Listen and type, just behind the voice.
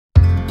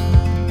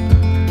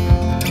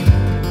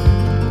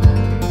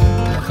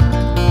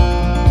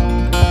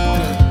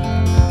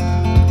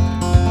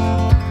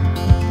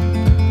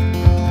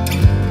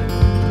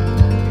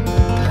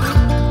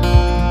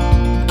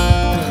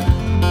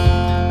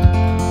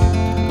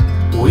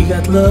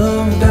got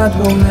love that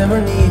we'll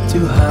never need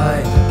to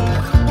hide.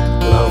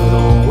 Love will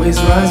always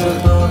rise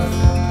above.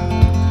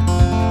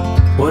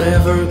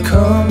 Whatever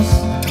comes,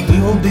 we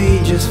will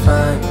be just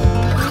fine.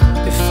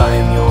 If I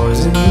am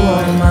yours and you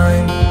are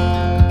mine,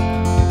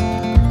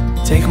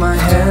 take my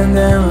hand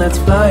and let's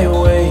fly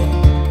away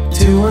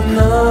to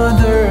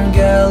another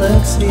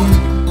galaxy.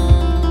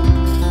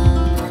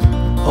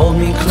 Hold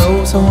me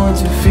close, I want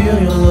to feel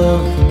your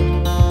love.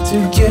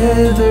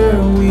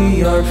 Together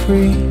we are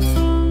free.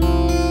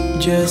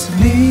 Just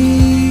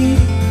be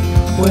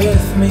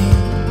with me.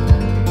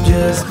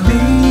 Just be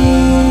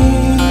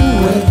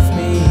with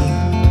me.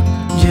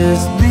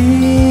 Just be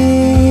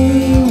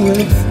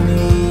with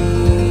me.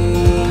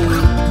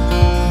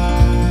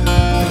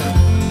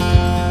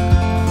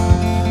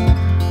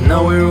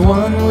 Now we're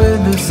one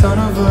with the sun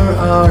over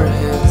our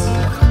heads,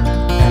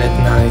 and at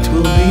night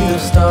we'll be the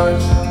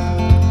stars.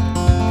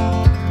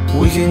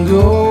 We can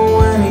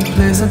go any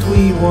place that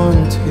we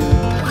want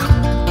to.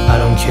 I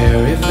don't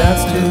care if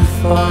that's too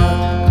far.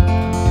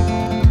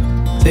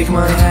 Take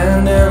my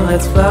hand and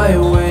let's fly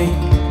away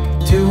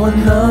to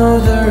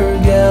another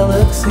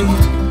galaxy.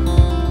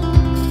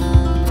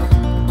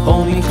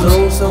 Hold me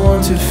close, I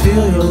want to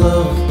feel your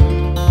love.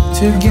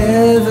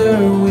 Together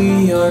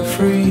we are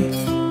free.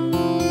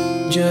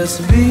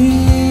 Just be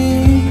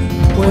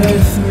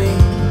with me.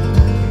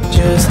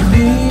 Just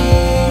be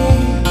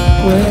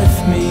with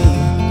me.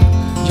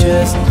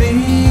 Just be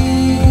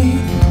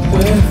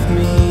with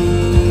me.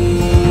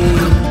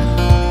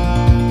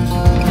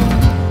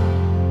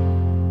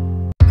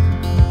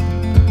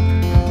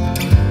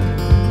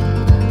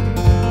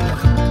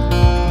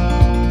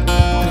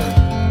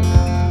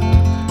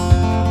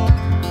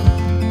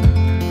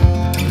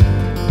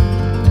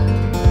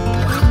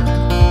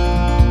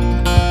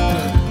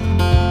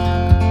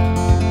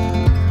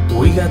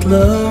 We got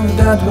love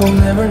that we'll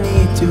never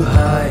need to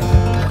hide.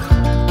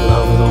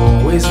 Love will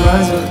always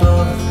rise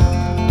above.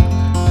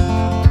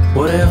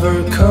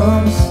 Whatever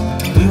comes,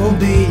 we will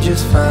be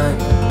just fine.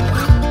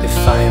 If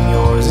I am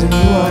yours and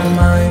you are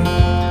mine,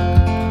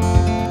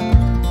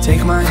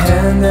 take my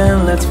hand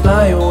and let's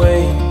fly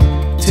away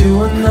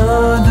to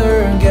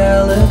another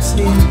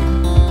galaxy.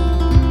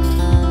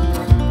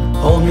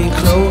 Hold me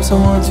close, I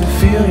want to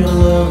feel your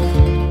love.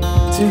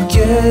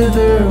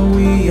 Together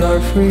we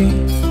are free.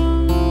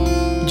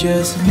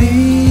 Just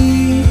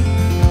be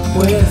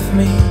with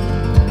me.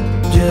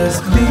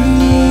 Just be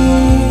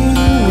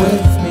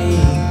with me.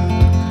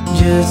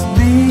 Just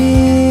be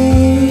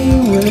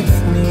with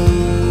me.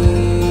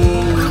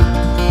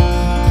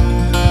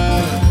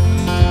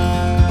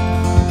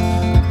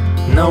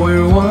 Now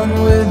we're one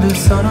with the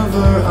sun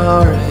over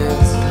our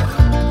heads,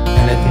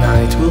 and at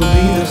night we'll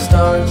be the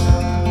stars.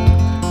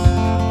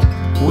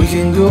 We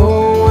can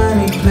go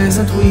any place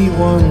that we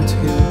want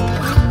to.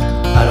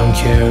 I don't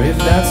care if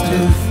that's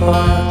too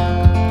far.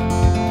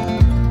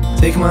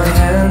 Take my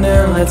hand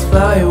and let's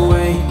fly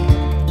away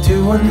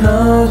to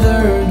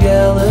another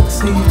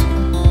galaxy.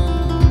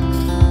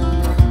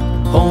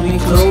 Hold me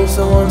close,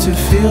 I want to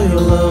feel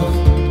your love.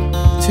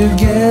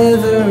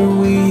 Together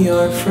we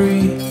are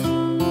free.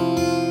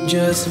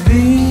 Just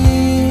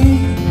be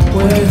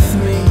with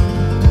me.